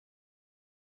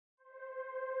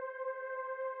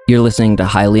You're listening to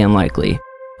Highly Unlikely.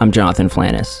 I'm Jonathan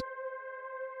Flannis.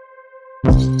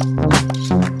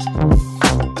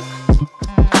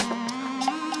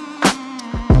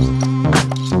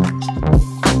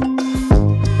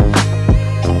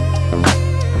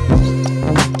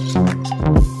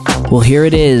 Well, here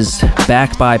it is.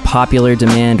 Back by popular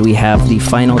demand, we have the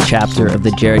final chapter of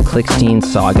the Jared Klickstein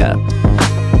saga.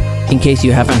 In case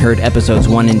you haven't heard episodes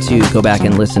 1 and 2, go back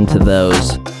and listen to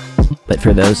those. But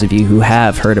for those of you who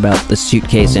have heard about the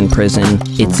suitcase in prison,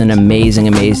 it's an amazing,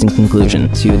 amazing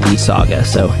conclusion to the saga.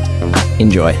 So,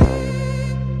 enjoy.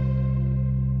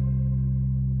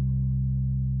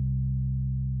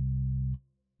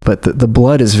 But the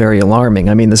blood is very alarming.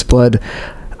 I mean, this blood,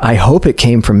 I hope it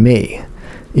came from me.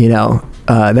 You know,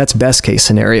 that's best case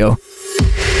scenario.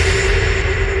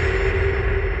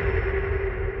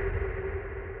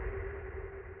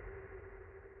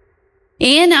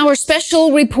 In our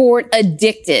special report,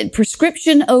 Addicted,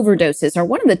 prescription overdoses are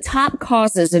one of the top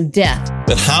causes of death.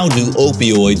 But how do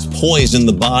opioids poison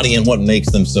the body and what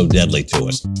makes them so deadly to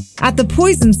us? At the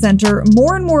Poison Center,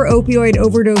 more and more opioid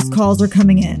overdose calls are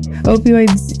coming in.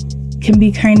 Opioids can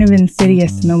be kind of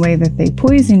insidious in the way that they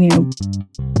poison you.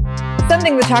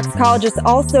 Something the toxicologist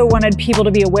also wanted people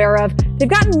to be aware of, they've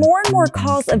gotten more and more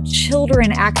calls of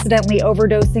children accidentally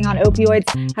overdosing on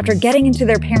opioids after getting into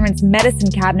their parents'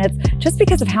 medicine cabinets just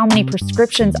because of how many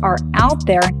prescriptions are out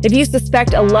there. If you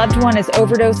suspect a loved one is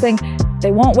overdosing,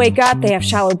 they won't wake up, they have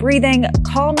shallow breathing,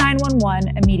 call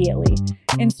 911 immediately.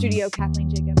 In studio, Kathleen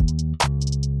Jacobs.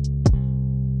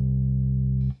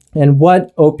 And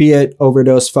what opiate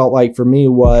overdose felt like for me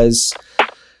was,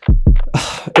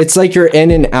 it's like you're in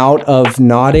and out of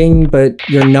nodding, but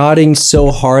you're nodding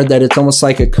so hard that it's almost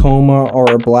like a coma or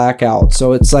a blackout.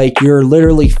 So it's like you're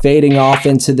literally fading off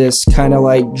into this kind of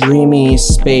like dreamy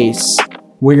space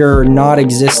where you're not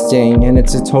existing, and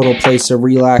it's a total place of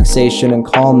relaxation and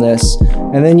calmness.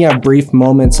 And then you have brief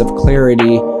moments of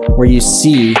clarity where you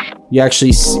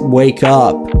actually wake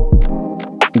up.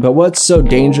 But what's so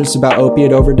dangerous about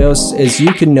opiate overdose is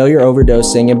you can know you're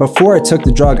overdosing. And before I took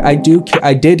the drug, I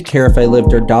did care if I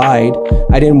lived or died.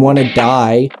 I didn't want to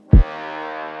die.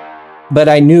 But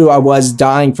I knew I was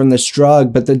dying from this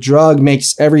drug. But the drug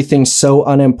makes everything so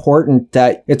unimportant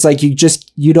that it's like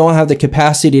you don't have the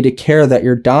capacity to care that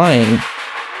you're dying.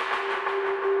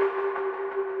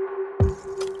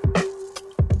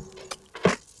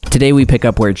 Today we pick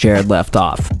up where Jared left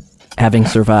off, having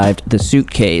survived the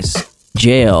suitcase,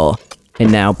 jail,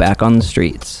 and now back on the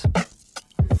streets.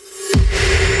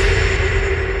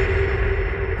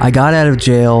 I got out of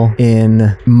jail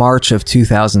in March of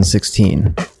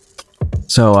 2016.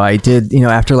 So I did,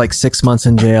 after like 6 months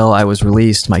in jail, I was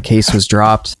released. My case was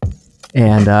dropped.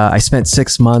 And I spent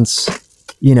 6 months,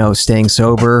 staying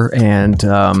sober and,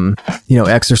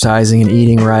 exercising and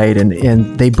eating right.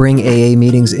 And they bring AA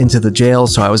meetings into the jail.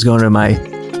 So I was going to my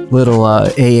little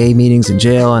AA meetings in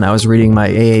jail, and I was reading my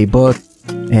AA book,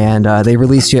 and they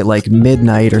released you at like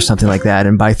midnight or something like that,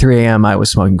 and by 3 a.m. I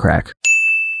was smoking crack.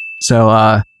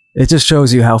 So it just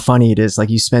shows you how funny it is. Like,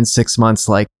 you spend 6 months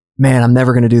like, man, I'm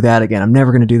never going to do that again. I'm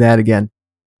never going to do that again.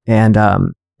 And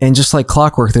just like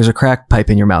clockwork, there's a crack pipe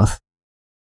in your mouth.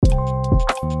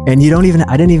 And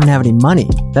I didn't even have any money.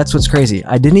 That's what's crazy.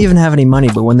 I didn't even have any money,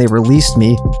 but when they released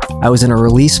me, I was in a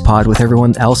release pod with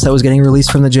everyone else that was getting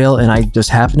released from the jail, and I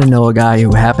just happened to know a guy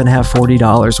who happened to have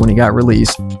 $40 when he got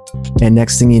released. And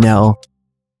next thing you know,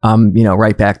 I'm,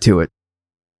 right back to it.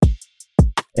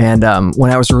 And when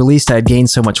I was released, I had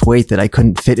gained so much weight that I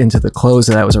couldn't fit into the clothes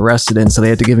that I was arrested in, so they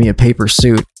had to give me a paper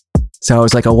suit. So I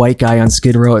was like a white guy on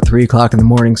Skid Row at 3 o'clock in the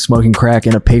morning, smoking crack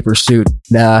in a paper suit.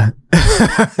 Nah.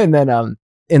 And then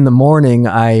in the morning,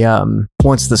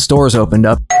 once the stores opened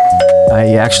up,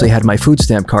 I actually had my food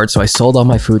stamp card, so I sold all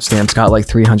my food stamps, got like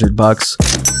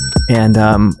 $300,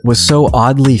 and was so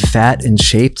oddly fat and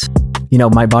shaped.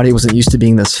 My body wasn't used to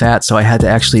being this fat, so I had to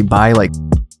actually buy like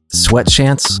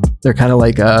sweatshants. They're kind of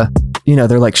like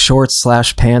they're like shorts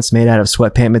 / pants made out of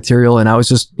sweatpant material, and I was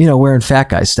just wearing fat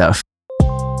guy stuff,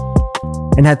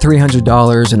 and had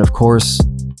 $300, and of course,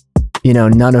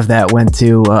 none of that went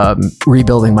to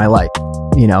rebuilding my life.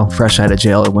 Fresh out of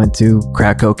jail, it went to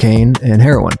crack cocaine and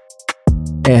heroin.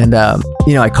 And,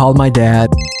 I called my dad,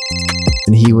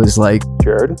 and he was like,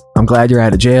 Jared, I'm glad you're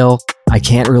out of jail. I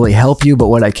can't really help you, but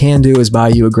what I can do is buy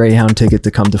you a Greyhound ticket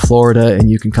to come to Florida, and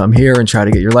you can come here and try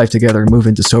to get your life together and move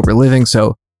into sober living.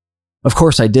 So, of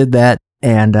course, I did that.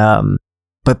 And,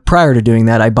 but prior to doing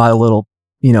that, I bought a little,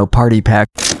 party pack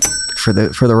for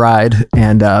the ride.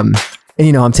 And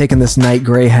I'm taking this night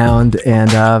Greyhound.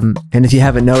 And if you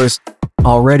haven't noticed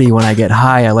already, when I get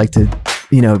high, I like to,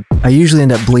 I usually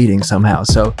end up bleeding somehow.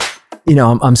 So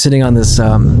I'm sitting on this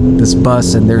this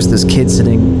bus, and there's this kid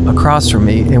sitting across from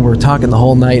me, and we're talking the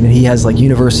whole night, and he has like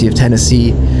University of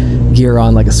Tennessee gear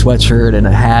on, like a sweatshirt and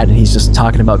a hat, and he's just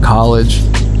talking about college.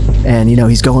 And,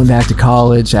 he's going back to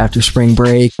college after spring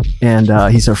break, and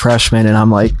he's a freshman, and I'm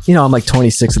like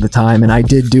 26 at the time, and I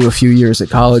did do a few years at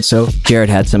college, so Jared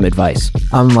had some advice.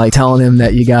 I'm like telling him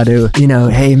that you got to,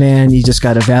 hey man, you just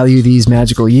got to value these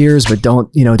magical years, but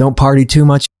don't party too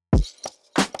much.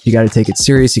 You got to take it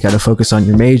serious. You got to focus on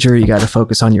your major. You got to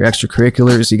focus on your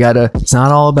extracurriculars. It's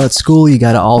not all about school. You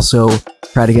got to also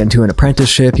try to get into an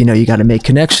apprenticeship. You got to make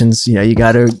connections. You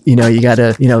got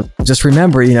to, just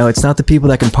remember, it's not the people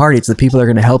that can party. It's the people that are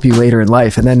going to help you later in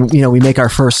life. And then, we make our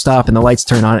first stop and the lights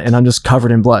turn on and I'm just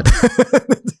covered in blood.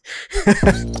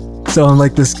 So I'm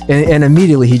like this, and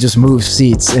immediately he just moves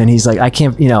seats, and he's like, I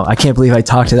can't believe I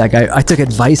talked to that guy. I took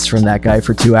advice from that guy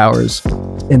for 2 hours.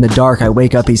 In the dark, I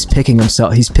wake up, he's picking his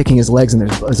legs, and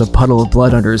there's a puddle of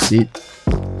blood under his seat.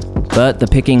 But the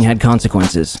picking had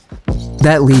consequences.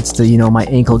 That leads to, my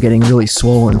ankle getting really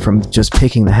swollen from just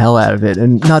picking the hell out of it.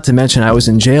 And not to mention, I was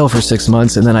in jail for 6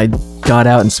 months, and then I got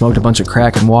out and smoked a bunch of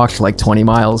crack and walked like 20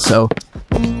 miles. So,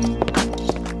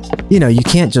 you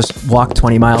can't just walk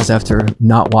 20 miles after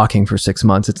not walking for 6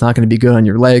 months. It's not going to be good on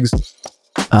your legs.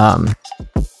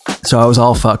 So I was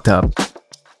all fucked up.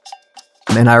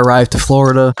 And I arrived to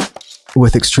Florida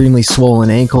with extremely swollen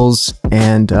ankles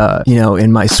and,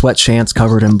 in my sweatshants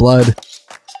covered in blood.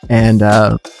 And,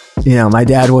 my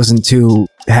dad wasn't too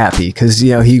happy because,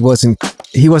 he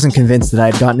wasn't convinced that I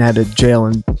had gotten out of jail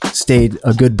and stayed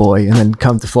a good boy and then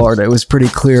come to Florida. It was pretty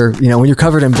clear, when you're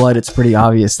covered in blood, it's pretty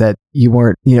obvious that you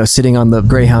weren't, sitting on the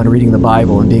Greyhound reading the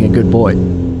Bible and being a good boy.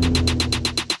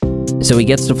 So he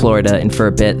gets to Florida, and for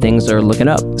a bit, things are looking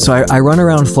up. So I run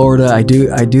around Florida. I do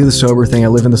the sober thing. I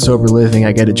live in the sober living.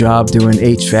 I get a job doing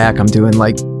HVAC. I'm doing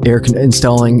like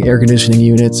installing air conditioning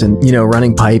units and,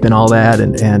 running pipe and all that.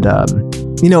 And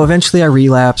eventually I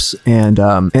relapse,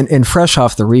 and fresh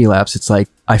off the relapse, it's like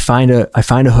I find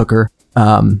a hooker,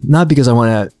 not because I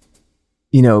want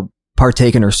to,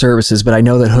 partake in her services, but I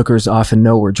know that hookers often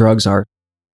know where drugs are.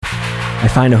 I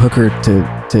find a hooker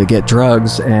to get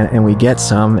drugs, and we get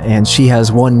some, and she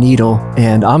has one needle,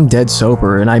 and I'm dead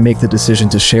sober, and I make the decision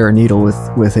to share a needle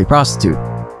with a prostitute,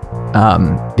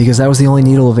 because that was the only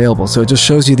needle available. So it just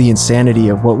shows you the insanity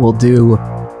of what we'll do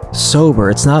sober.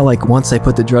 It's not like once I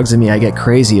put the drugs in me, I get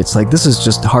crazy. It's like, this is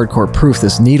just hardcore proof,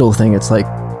 this needle thing. It's like,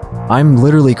 I'm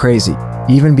literally crazy,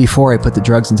 even before I put the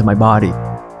drugs into my body.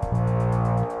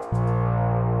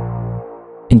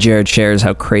 And Jared shares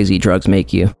how crazy drugs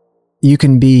make you. You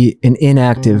can be an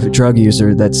inactive drug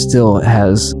user that still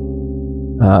has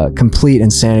complete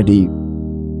insanity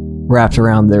wrapped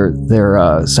around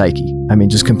their psyche. I mean,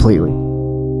 just completely.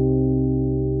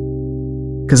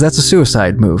 Because that's a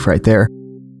suicide move right there.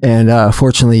 And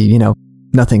fortunately,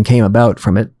 nothing came about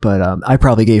from it. But I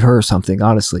probably gave her something,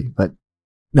 honestly. But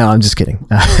no, I'm just kidding.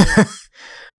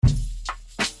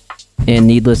 And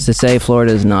needless to say,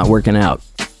 Florida is not working out.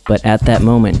 But at that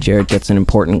moment, Jared gets an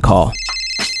important call.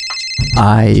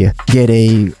 I get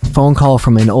a phone call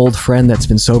from an old friend that's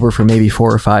been sober for maybe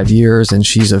 4 or 5 years, and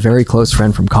she's a very close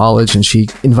friend from college, and she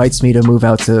invites me to move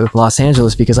out to Los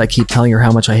Angeles because I keep telling her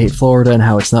how much I hate Florida and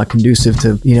how it's not conducive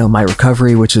to, my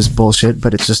recovery, which is bullshit,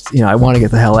 but it's just, I want to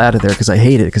get the hell out of there because I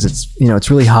hate it, because it's,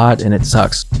 it's really hot and it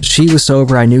sucks. She was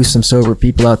sober. I knew some sober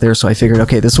people out there, so I figured,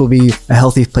 okay, this will be a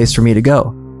healthy place for me to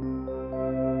go.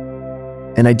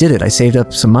 And I did it. I saved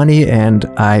up some money and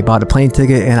I bought a plane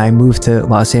ticket and I moved to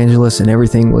Los Angeles, and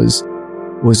everything was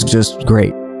just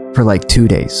great for like 2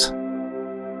 days.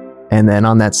 And then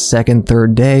on that second,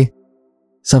 third day,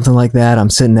 something like that, I'm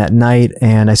sitting at night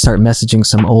and I start messaging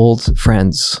some old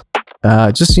friends,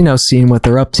 just, seeing what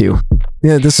they're up to.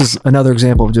 Yeah, this is another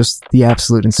example of just the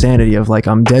absolute insanity of like,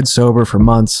 I'm dead sober for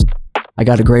months. I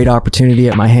got a great opportunity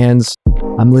at my hands.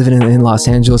 I'm living in Los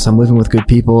Angeles. I'm living with good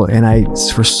people. And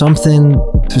for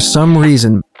some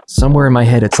reason, somewhere in my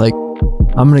head, it's like,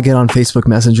 I'm going to get on Facebook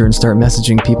Messenger and start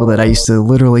messaging people that I used to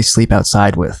literally sleep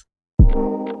outside with,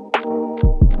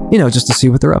 just to see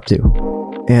what they're up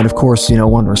to. And of course,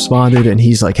 one responded and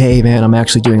he's like, hey man, I'm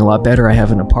actually doing a lot better. I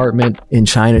have an apartment in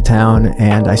Chinatown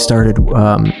and I started,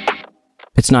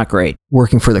 it's not great,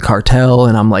 working for the cartel,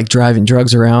 and I'm like driving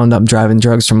drugs around. I'm driving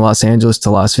drugs from Los Angeles to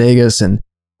Las Vegas, and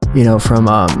from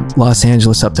Los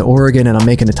Angeles up to Oregon, and I'm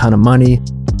making a ton of money.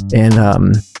 And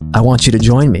I want you to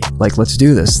join me. Like, let's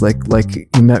do this.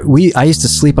 I used to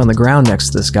sleep on the ground next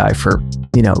to this guy for,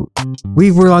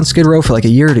 we were on Skid Row for like a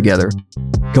year together,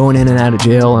 going in and out of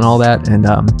jail and all that. And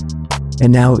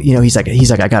now, he's like,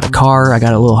 I got a car, I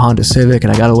got a little Honda Civic,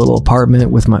 and I got a little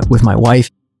apartment with my wife.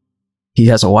 He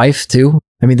has a wife too.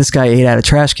 I mean, this guy ate out of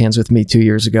trash cans with me 2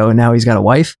 years ago, and now he's got a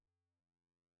wife.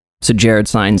 So Jared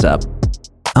signs up.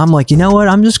 I'm like, you know what?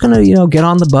 I'm just going to, get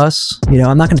on the bus.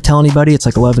 I'm not going to tell anybody. It's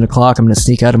like 11 o'clock. I'm going to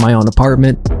sneak out of my own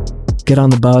apartment, get on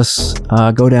the bus,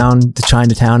 go down to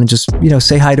Chinatown and just,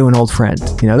 say hi to an old friend.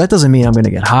 That doesn't mean I'm going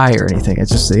to get high or anything.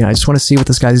 It's just, I just want to see what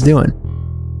this guy's doing.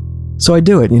 So I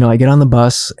do it. I get on the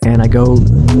bus and I go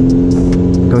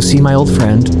see my old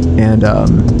friend, and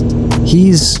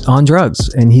he's on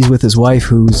drugs, and he's with his wife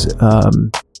who's,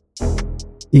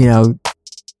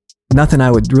 nothing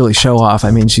I would really show off.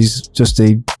 I mean, she's just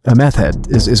a meth head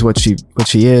is what she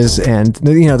is. And,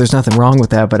 there's nothing wrong with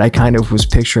that, but I kind of was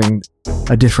picturing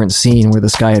a different scene where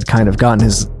this guy had kind of gotten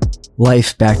his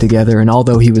life back together. And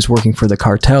although he was working for the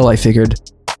cartel, I figured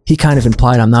he kind of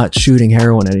implied I'm not shooting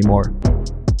heroin anymore.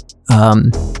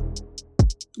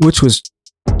 Which was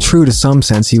true to some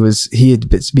sense. He had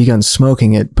begun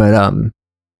smoking it, but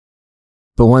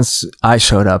once I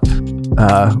showed up,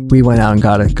 we went out and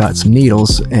got some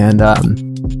needles, and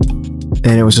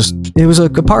it was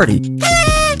like a party.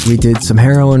 We did some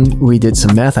heroin, we did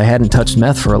some meth. I hadn't touched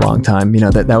meth for a long time.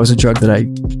 That was a drug that I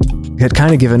had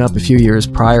kind of given up a few years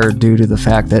prior due to the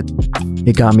fact that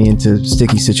it got me into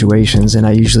sticky situations, and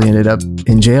I usually ended up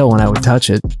in jail when I would touch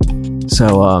it.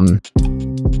 So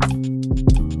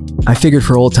I figured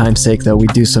for old time's sake, though,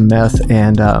 we'd do some meth,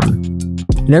 and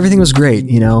everything was great,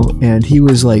 and he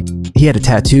was like, he had a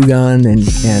tattoo gun, and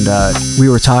we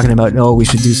were talking about, we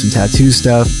should do some tattoo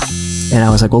stuff. And I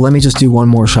was like, well, let me just do one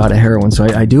more shot of heroin. So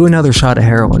I do another shot of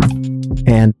heroin,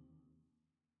 and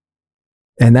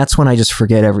that's when I just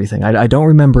forget everything. I don't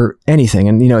remember anything.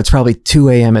 And, it's probably 2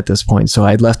 a.m. at this point. So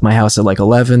I'd left my house at like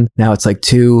 11. Now it's like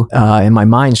 2, and my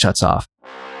mind shuts off.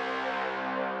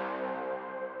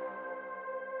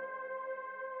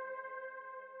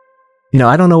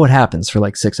 I don't know what happens for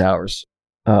like 6 hours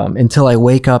until I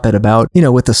wake up at about,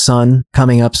 with the sun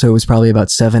coming up. So it was probably about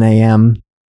 7 a.m.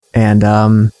 And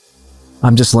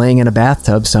I'm just laying in a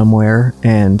bathtub somewhere,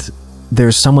 and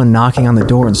there's someone knocking on the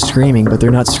door and screaming, but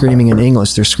they're not screaming in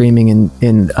English. They're screaming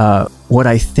in what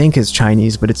I think is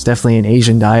Chinese, but it's definitely an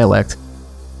Asian dialect.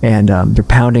 And they're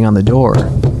pounding on the door.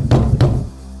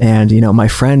 And, my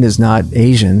friend is not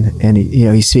Asian, and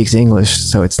he speaks English,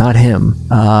 so it's not him.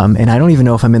 And I don't even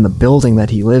know if I'm in the building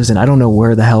that he lives in. I don't know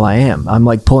where the hell I am. I'm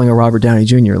like pulling a Robert Downey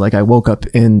Jr. Like I woke up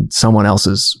in someone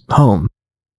else's home.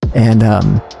 And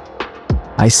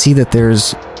I see that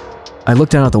I look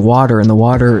down at the water, and the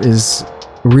water is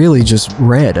really just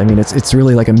red. I mean, it's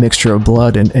really like a mixture of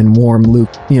blood and warm,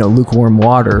 lukewarm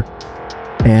water.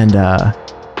 And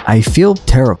I feel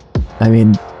terrible. I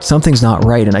mean, something's not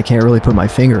right, and I can't really put my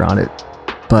finger on it.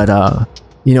 But,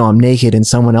 I'm naked in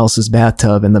someone else's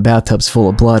bathtub, and the bathtub's full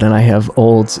of blood, and I have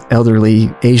old,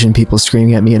 elderly Asian people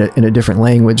screaming at me in a different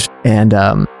language. And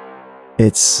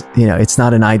it's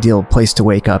not an ideal place to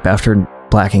wake up after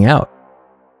blacking out.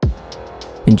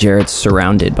 And Jared's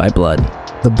surrounded by blood.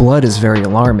 The blood is very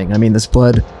alarming. I mean, this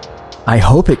blood, I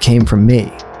hope it came from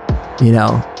me.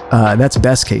 That's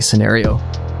best case scenario.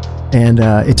 And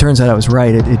it turns out I was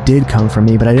right. It did come from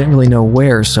me, but I didn't really know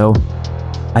where. So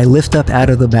I lift up out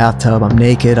of the bathtub. I'm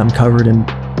naked. I'm covered in,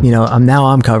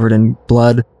 I'm covered in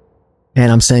blood.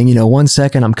 And I'm saying, 1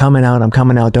 second, I'm coming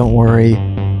out, don't worry.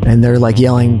 And they're like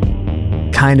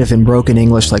yelling kind of in broken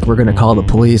English, like, we're going to call the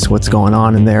police. What's going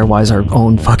on in there? Why is our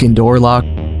own fucking door locked?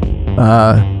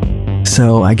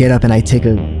 So I get up and I take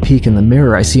a peek in the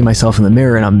mirror. I see myself in the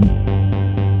mirror, and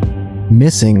I'm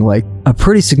missing like a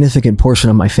pretty significant portion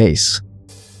of my face.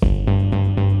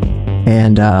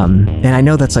 And I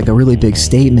know that's like a really big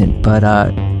statement, but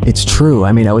it's true.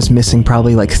 I mean, I was missing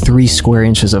probably like 3 square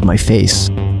inches of my face.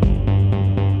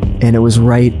 And it was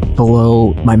right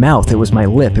below my mouth. It was my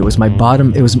lip. It was my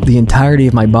bottom. It was the entirety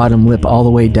of my bottom lip all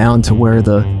the way down to where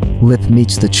the lip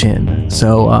meets the chin.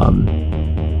 So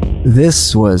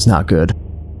this was not good.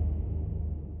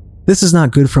 This is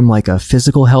not good from like a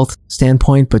physical health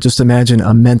standpoint, but just imagine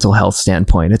a mental health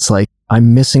standpoint. It's like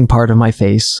I'm missing part of my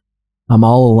face. I'm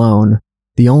all alone.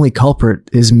 The only culprit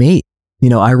is me.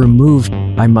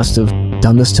 I must have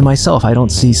done this to myself. I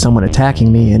don't see someone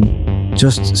attacking me and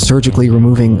just surgically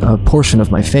removing a portion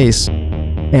of my face.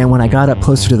 And when I got up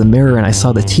closer to the mirror and I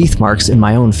saw the teeth marks in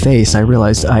my own face, I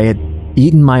realized I had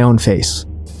eaten my own face.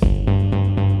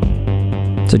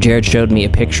 So Jared showed me a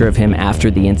picture of him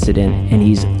after the incident, and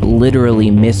he's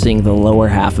literally missing the lower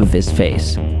half of his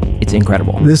face. It's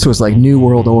incredible. This was like New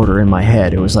World Order in my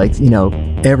head. It was like,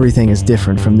 everything is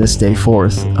different from this day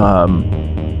forth.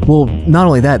 Well, not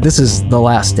only that, this is the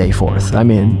last day forth. I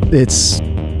mean, it's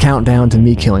countdown to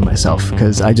me killing myself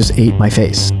because I just ate my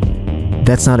face.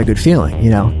 That's not a good feeling,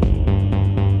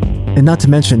 And not to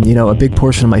mention, a big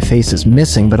portion of my face is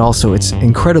missing, but also it's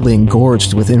incredibly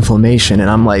engorged with inflammation. And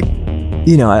I'm like,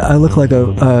 I look like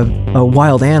a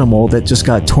wild animal that just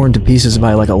got torn to pieces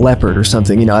by like a leopard or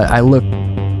something. I look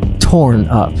torn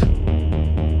up.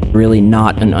 Really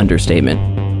not an understatement.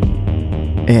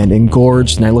 And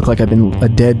engorged, and I look like I've been a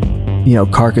dead,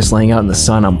 carcass laying out in the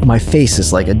sun. My face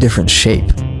is like a different shape.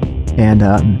 And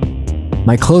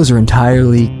my clothes are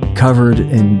entirely covered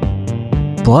in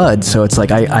blood. So it's like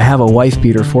I have a wife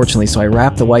beater, fortunately, so I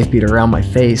wrap the wife beater around my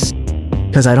face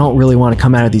because I don't really want to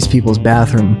come out of these people's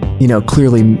bathroom,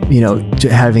 clearly,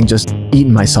 having just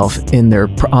eaten myself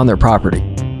on their property.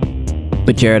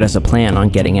 But Jared has a plan on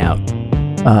getting out.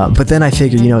 But then I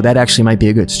figured, that actually might be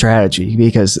a good strategy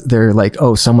because they're like,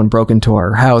 oh, someone broke into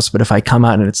our house. But if I come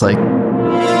out and it's like,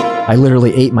 I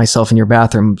literally ate myself in your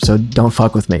bathroom, so don't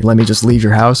fuck with me. Let me just leave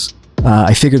your house.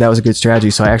 I figured that was a good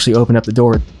strategy. So I actually opened up the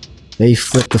door. They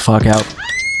flipped the fuck out,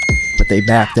 but they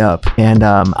backed up and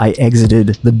I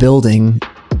exited the building.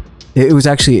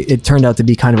 It turned out to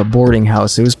be kind of a boarding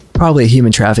house. It was probably a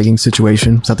human trafficking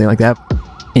situation, something like that.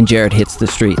 And Jared hits the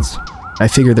streets. I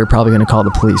figured they're probably going to call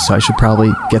the police, so I should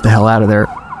probably get the hell out of there.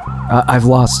 I've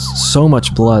lost so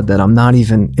much blood that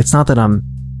it's not that I'm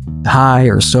high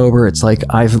or sober. It's like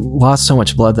I've lost so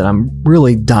much blood that I'm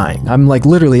really dying. I'm like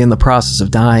literally in the process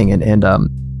of dying and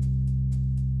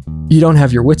you don't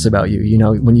have your wits about you,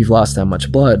 when you've lost that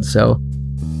much blood. So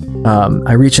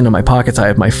I reach into my pockets. I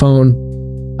have my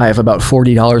phone. I have about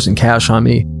 $40 in cash on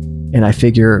me. And I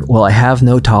figure, well, I have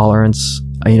no tolerance.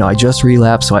 I just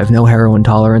relapsed, so I have no heroin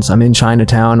tolerance. I'm in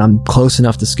Chinatown. I'm close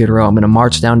enough to Skid Row. I'm going to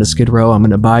march down to Skid Row. I'm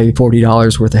going to buy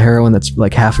 $40 worth of heroin that's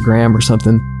like half a gram or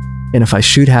something. And if I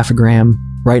shoot half a gram,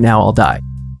 right now I'll die.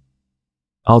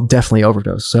 I'll definitely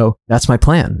overdose. So that's my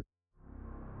plan.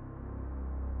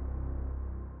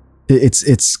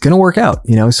 It's going to work out,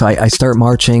 so I start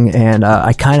marching and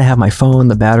I kind of have my phone.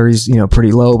 The battery's,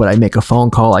 pretty low, but I make a phone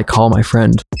call. I call my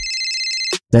friend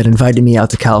that invited me out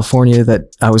to California, that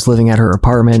I was living at her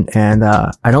apartment. And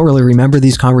I don't really remember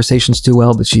these conversations too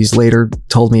well, but she's later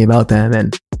told me about them.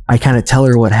 And I kind of tell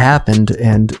her what happened.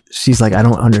 And she's like, I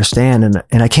don't understand.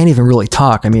 And I can't even really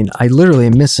talk. I mean, I literally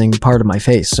am missing part of my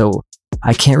face. So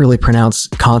I can't really pronounce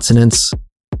consonants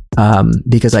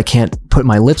because I can't put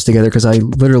my lips together because I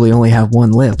literally only have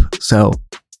one lip. So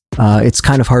it's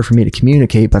kind of hard for me to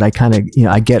communicate, but I kind of,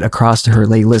 I get across to her,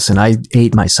 like, listen, I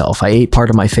ate myself. I ate part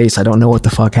of my face. I don't know what the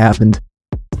fuck happened.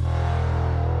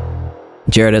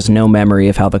 Jared has no memory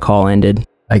of how the call ended.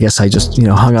 I guess I just,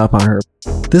 hung up on her.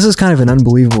 This is kind of an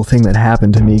unbelievable thing that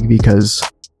happened to me because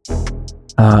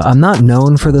I'm not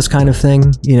known for this kind of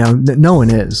thing. No one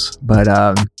is, but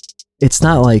it's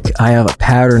not like I have a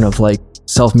pattern of like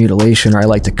self-mutilation or I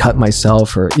like to cut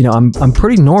myself or, I'm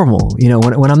pretty normal.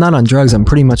 When I'm not on drugs, I'm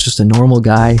pretty much just a normal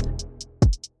guy.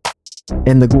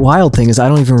 And the wild thing is I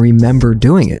don't even remember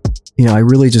doing it. I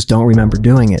really just don't remember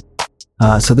doing it.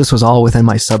 So this was all within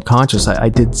my subconscious. I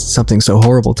did something so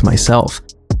horrible to myself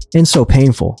and so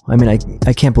painful. I mean,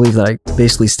 I can't believe that I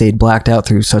basically stayed blacked out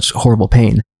through such horrible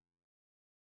pain.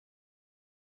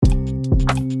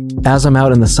 As I'm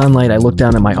out in the sunlight, I look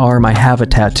down at my arm. I have a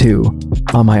tattoo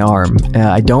on my arm.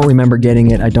 I don't remember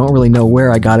getting it. I don't really know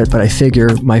where I got it, but I figure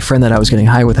my friend that I was getting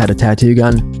high with had a tattoo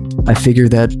gun. I figure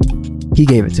that he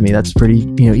gave it to me. That's pretty,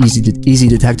 easy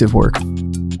detective work.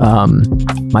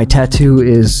 My tattoo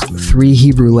is 3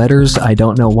 Hebrew letters. I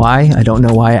don't know why. I don't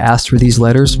know why I asked for these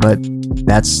letters, but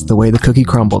that's the way the cookie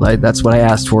crumbled. That's what I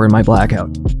asked for in my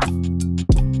blackout.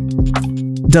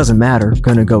 Doesn't matter.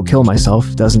 Gonna go kill myself.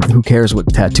 Who cares what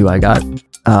tattoo I got?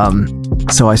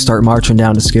 So I start marching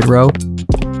down to Skid Row.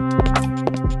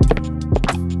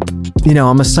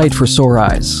 I'm a sight for sore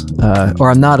eyes. Or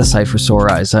I'm not a sight for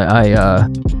sore eyes.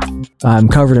 I'm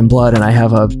covered in blood and I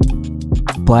have a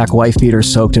black wife beater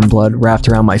soaked in blood wrapped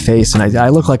around my face, and I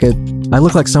look like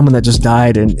someone that just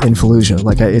died in Fallujah.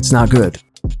 Like it's not good.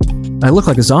 I look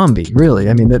like a zombie, really.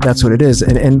 I mean, that's what it is.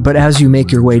 But as you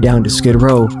make your way down to Skid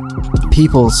Row,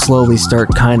 people slowly start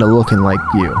kind of looking like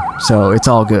you. So it's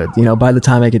all good. By the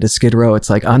time I get to Skid Row, it's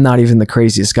like I'm not even the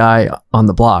craziest guy on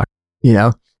the block,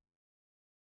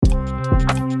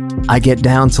 I get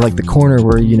down to like the corner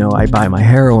where, I buy my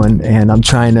heroin, and I'm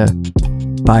trying to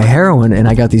buy heroin, and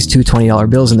I got these two $20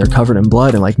 bills and they're covered in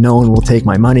blood, and like no one will take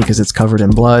my money because it's covered in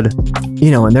blood,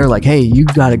 and they're like, hey, you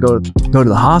gotta go to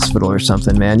the hospital or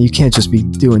something, man. You can't just be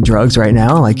doing drugs right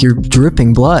now. Like you're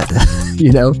dripping blood,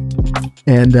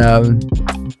 and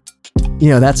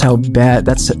that's how bad,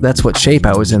 that's what shape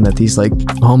I was in, that these like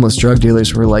homeless drug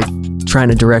dealers were like trying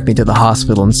to direct me to the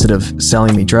hospital instead of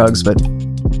selling me drugs. But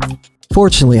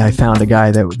Fortunately, I found a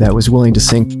guy that was willing to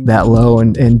sink that low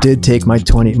and did take my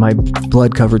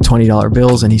blood covered $20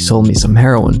 bills, and he sold me some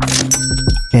heroin.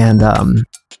 And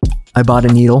I bought a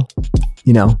needle,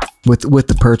 with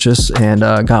the purchase, and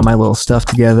got my little stuff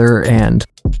together and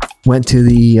went to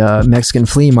the Mexican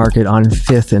flea market on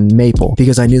 5th and Maple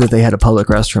because I knew that they had a public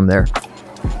restroom there.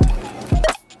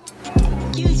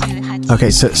 Okay,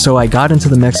 so I got into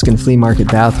the Mexican flea market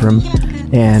bathroom,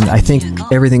 and I think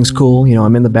everything's cool.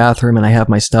 I'm in the bathroom and I have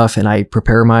my stuff, and I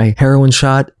prepare my heroin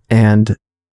shot, and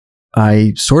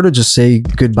I sort of just say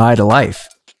goodbye to life.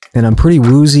 And I'm pretty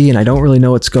woozy, and I don't really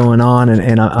know what's going on,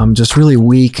 and I'm just really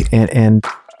weak, and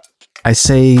I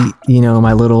say,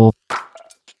 my little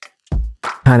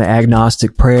kind of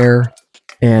agnostic prayer,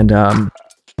 and I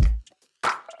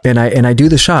do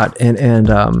the shot, and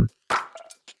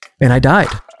I died.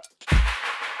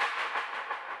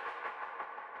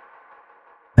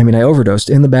 I overdosed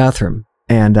in the bathroom,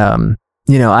 and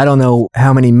I don't know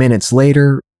how many minutes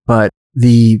later, but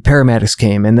the paramedics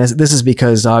came, and this is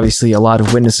because obviously a lot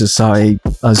of witnesses saw a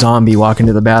zombie walk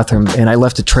into the bathroom, and I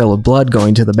left a trail of blood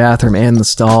going to the bathroom and the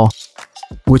stall,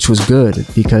 which was good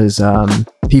because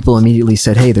people immediately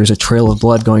said, "Hey, there's a trail of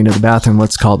blood going to the bathroom.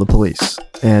 Let's call the police."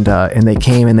 And they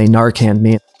came and they Narcaned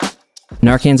me.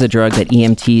 Narcan's a drug that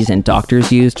EMTs and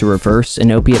doctors use to reverse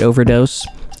an opiate overdose.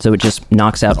 So it just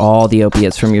knocks out all the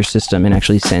opiates from your system and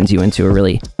actually sends you into a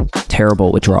really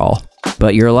terrible withdrawal.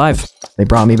 But you're alive. They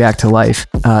brought me back to life.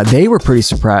 They were pretty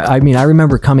surprised. I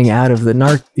remember coming out of the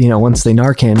once they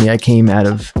Narcaned me, I came out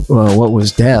of what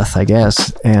was death, I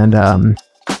guess. And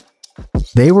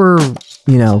they were,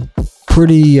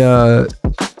 pretty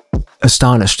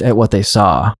astonished at what they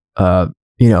saw,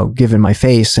 given my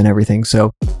face and everything.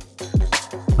 So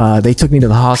they took me to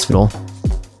the hospital.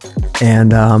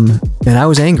 And I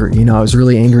was angry, I was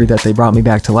really angry that they brought me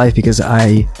back to life because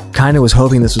I kind of was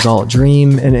hoping this was all a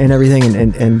dream and everything,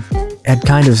 and had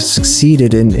kind of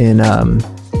succeeded in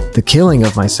the killing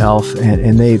of myself,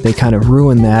 and they kind of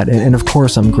ruined that. And of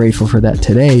course, I'm grateful for that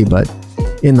today, but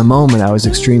in the moment, I was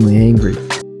extremely angry.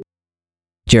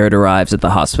 Jared arrives at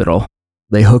the hospital.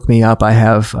 They hook me up. I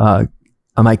have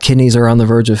my kidneys are on the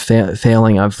verge of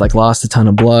failing. I've lost a ton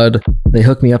of blood. They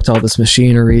hook me up to all this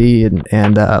machinery, and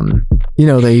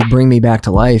they bring me back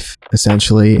to life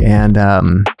essentially. And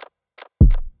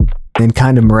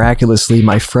kind of miraculously,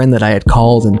 my friend that I had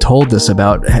called and told this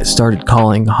about started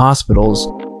calling hospitals,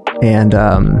 and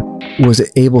was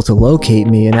able to locate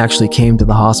me, and actually came to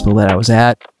the hospital that I was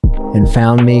at and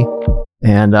found me.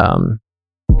 And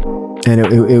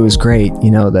it was great,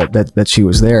 that she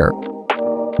was there.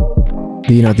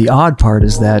 The odd part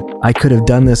is that I could have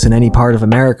done this in any part of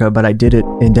America, but I did it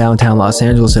in downtown Los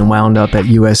Angeles and wound up at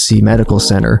USC Medical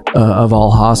Center, of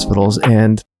all hospitals.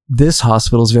 And this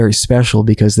hospital is very special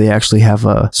because they actually have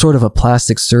a sort of a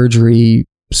plastic surgery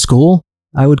school,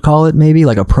 I would call it, maybe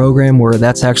like a program where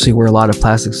that's actually where a lot of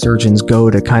plastic surgeons go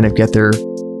to kind of get their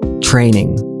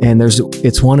training. And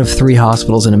it's one of 3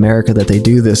 hospitals in America that they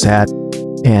do this at.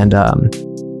 And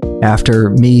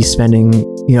after me spending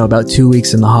about 2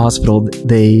 weeks in the hospital,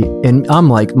 and I'm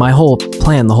like, my whole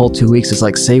plan the whole 2 weeks is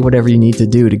say whatever you need to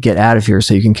do to get out of here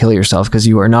so you can kill yourself, because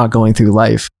you are not going through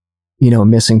life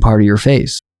missing part of your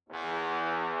face.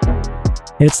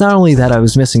 And it's not only that I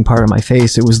was missing part of my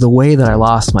face, it was the way that I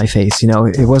lost my face.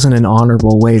 It wasn't an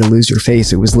honorable way to lose your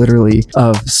face. It was literally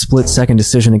a split-second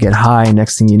decision to get high.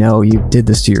 Next thing you know, you did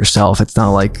this to yourself. It's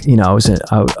not like, I was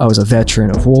a veteran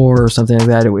of war or something like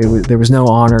that. There was no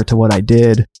honor to what I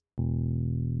did.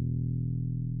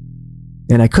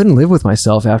 And I couldn't live with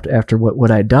myself after what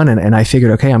I'd done. And I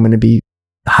figured, okay, I'm going to be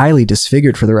highly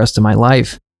disfigured for the rest of my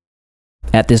life.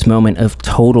 At this moment of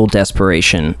total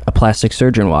desperation, a plastic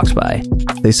surgeon walks by.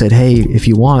 They said, "Hey, if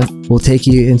you want, we'll take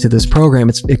you into this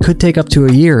program. It could take up to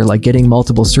a year, getting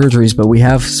multiple surgeries, but we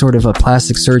have sort of a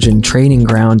plastic surgeon training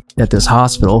ground at this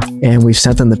hospital, and we've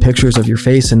sent them the pictures of your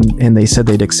face, and they said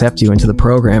they'd accept you into the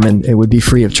program, and it would be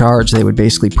free of charge. They would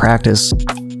basically practice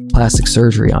plastic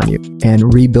surgery on you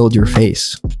and rebuild your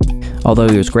face." Although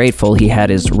he was grateful, he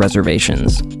had his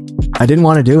reservations. I didn't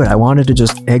want to do it. I wanted to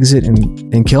just exit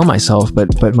and kill myself,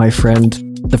 but my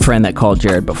friend, the friend that called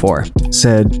Jared before,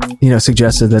 said,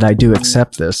 suggested that I do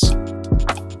accept this.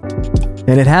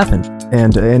 And it happened.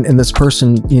 And this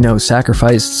person,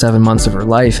 sacrificed 7 months of her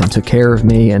life and took care of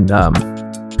me, and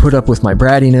put up with my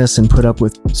brattiness, and put up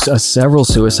with several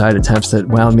suicide attempts that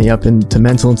wound me up into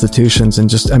mental institutions.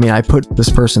 And I put this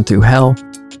person through hell.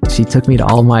 She took me to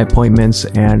all my appointments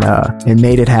and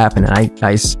made it happen. And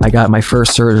I got my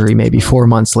first surgery maybe 4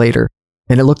 months later,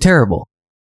 and it looked terrible.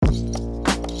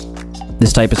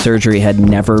 This type of surgery had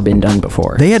never been done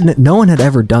before. No one had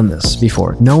ever done this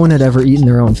before. No one had ever eaten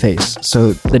their own face.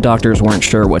 So the doctors weren't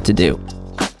sure what to do.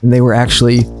 And they were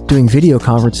actually doing video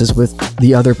conferences with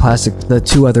the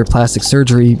two other plastic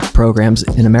surgery programs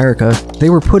in America.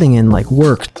 They were putting in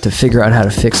work to figure out how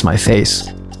to fix my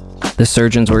face. The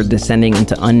surgeons were descending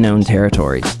into unknown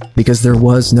territories. Because there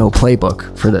was no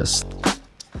playbook for this.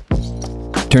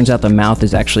 Turns out the mouth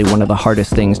is actually one of the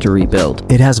hardest things to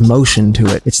rebuild. It has motion to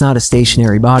it. It's not a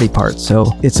stationary body part. So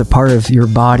it's a part of your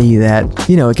body that,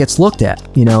 it gets looked at.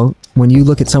 When you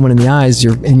look at someone in the eyes,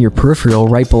 in your peripheral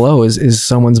right below is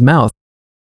someone's mouth.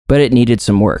 But it needed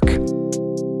some work.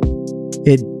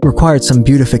 It required some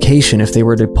beautification if they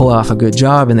were to pull off a good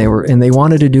job, and they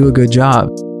wanted to do a good job.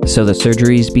 So the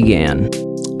surgeries began.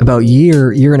 About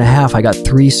year and a half, I got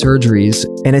 3 surgeries,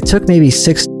 and it took maybe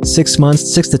 6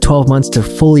 to 12 months to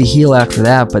fully heal after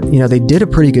that. But, they did a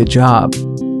pretty good job,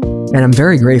 and I'm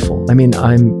very grateful. I'm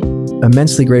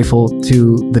immensely grateful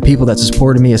to the people that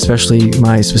supported me, especially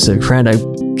my specific friend. I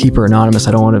keep her anonymous.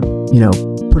 I don't want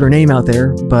to, put her name out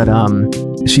there, but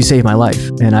she saved my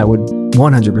life, and I would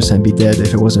 100% be dead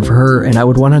if it wasn't for her, and I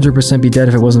would 100% be dead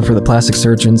if it wasn't for the plastic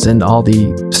surgeons and all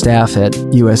the staff at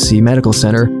USC Medical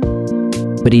Center.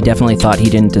 But he definitely thought he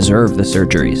didn't deserve the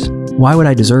surgeries. Why would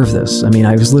I deserve this? I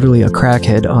was literally a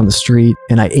crackhead on the street,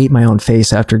 and I ate my own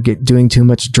face after doing too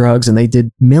much drugs, and they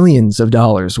did millions of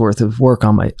dollars worth of work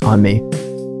on me.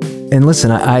 And listen,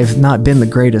 I've not been the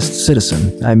greatest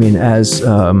citizen. As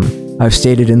I've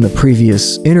stated in the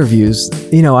previous interviews,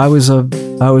 I was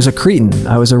a cretin.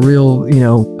 I was a real,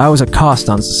 I was a cost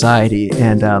on society,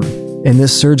 and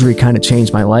this surgery kind of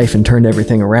changed my life and turned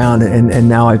everything around. And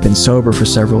now I've been sober for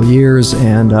several years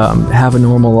and have a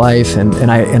normal life. And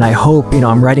I hope,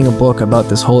 I'm writing a book about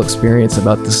this whole experience,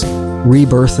 about this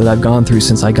rebirth that I've gone through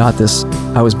since I got this.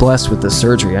 I was blessed with this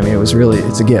surgery.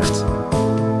 It's a gift.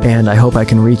 And I hope I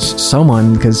can reach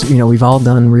someone because, we've all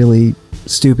done really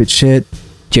stupid shit.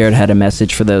 Jared had a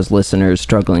message for those listeners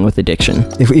struggling with addiction.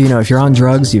 If you're on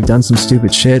drugs, you've done some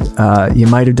stupid shit. You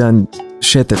might have done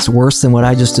shit that's worse than what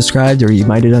I just described, or you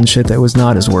might have done shit that was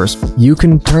not as worse. You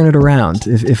can turn it around.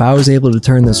 If I was able to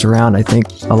turn this around, I think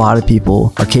a lot of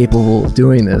people are capable of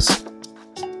doing this.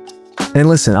 And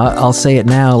listen, I'll say it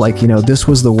now, this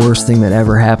was the worst thing that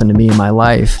ever happened to me in my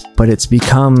life, but it's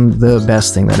become the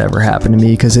best thing that ever happened to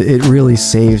me because it really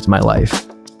saved my life.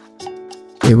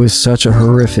 It was such a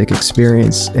horrific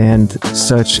experience and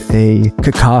such a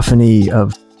cacophony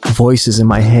of voices in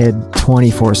my head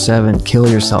 24/7. Kill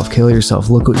yourself.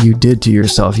 Look what you did to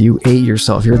yourself. You ate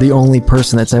yourself. You're the only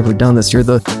person that's ever done this. You're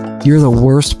the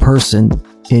worst person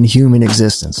in human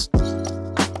existence.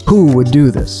 Who would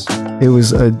do this? It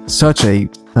was such a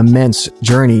immense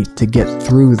journey to get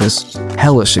through this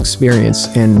hellish experience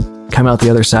and come out the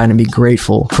other side and be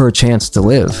grateful for a chance to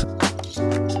live.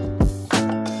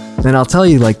 And I'll tell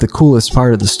you, the coolest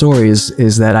part of the story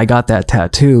is that I got that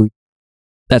tattoo.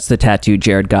 That's the tattoo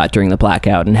Jared got during the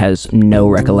blackout and has no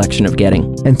recollection of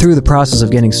getting. And through the process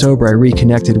of getting sober, I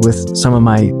reconnected with some of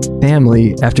my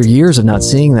family after years of not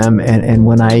seeing them. And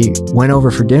when I went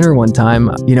over for dinner one time,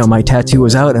 my tattoo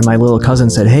was out and my little cousin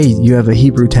said, "Hey, you have a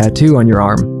Hebrew tattoo on your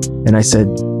arm." And I said,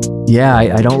 "Yeah,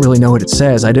 I don't really know what it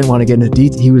says." I didn't want to get into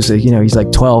details. He was, he's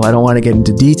 12. I don't want to get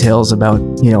into details about,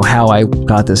 how I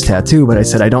got this tattoo. But I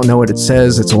said, "I don't know what it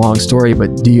says. It's a long story,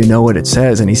 but do you know what it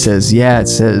says?" And he says, "Yeah, it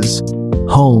says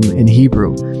home in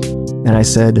Hebrew." And I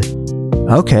said,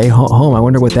 "Okay, home. I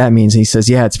wonder what that means." And he says,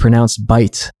 "Yeah, it's pronounced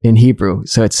bite in Hebrew.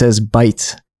 So it says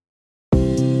bite."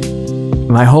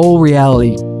 My whole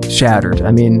reality shattered.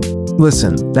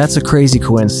 Listen, that's a crazy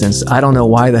coincidence. I don't know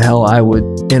why the hell I would,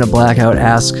 in a blackout,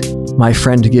 ask my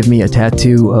friend to give me a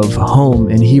tattoo of home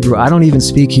in Hebrew. I don't even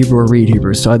speak Hebrew or read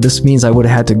Hebrew. So this means I would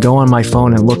have had to go on my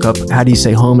phone and look up, how do you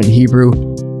say home in Hebrew?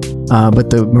 But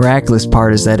the miraculous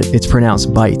part is that it's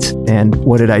pronounced bite. And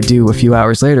what did I do a few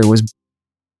hours later was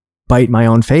bite my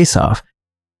own face off.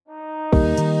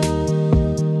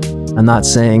 I'm not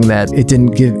saying that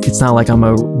it's not like I'm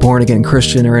a born again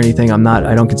Christian or anything.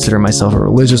 I don't consider myself a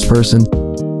religious person,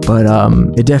 but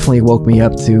it definitely woke me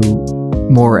up to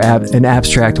more an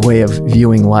abstract way of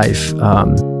viewing life.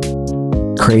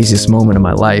 Craziest moment of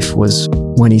my life was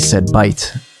when he said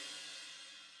bite.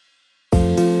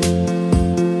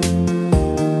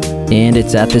 And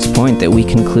it's at this point that we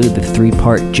conclude the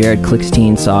 3-part Jared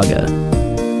Klickstein saga.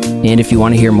 And if you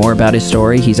want to hear more about his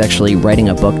story, he's actually writing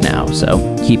a book now, so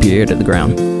keep your ear to the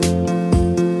ground.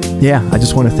 Yeah, I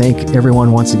just want to thank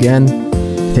everyone once again.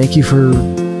 Thank you for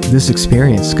this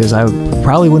experience, because I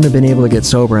probably wouldn't have been able to get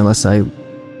sober unless I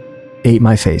ate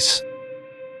my face.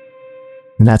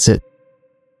 And that's it.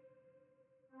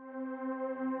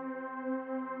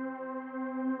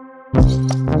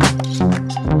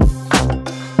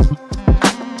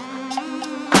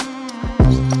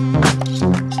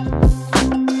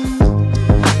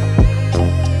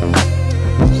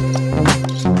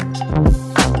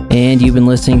 And you've been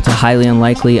listening to Highly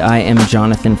Unlikely. I am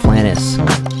Jonathan Flannis.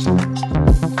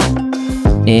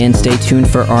 And stay tuned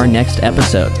for our next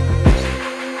episode.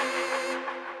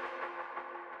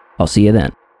 I'll see you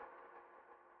then.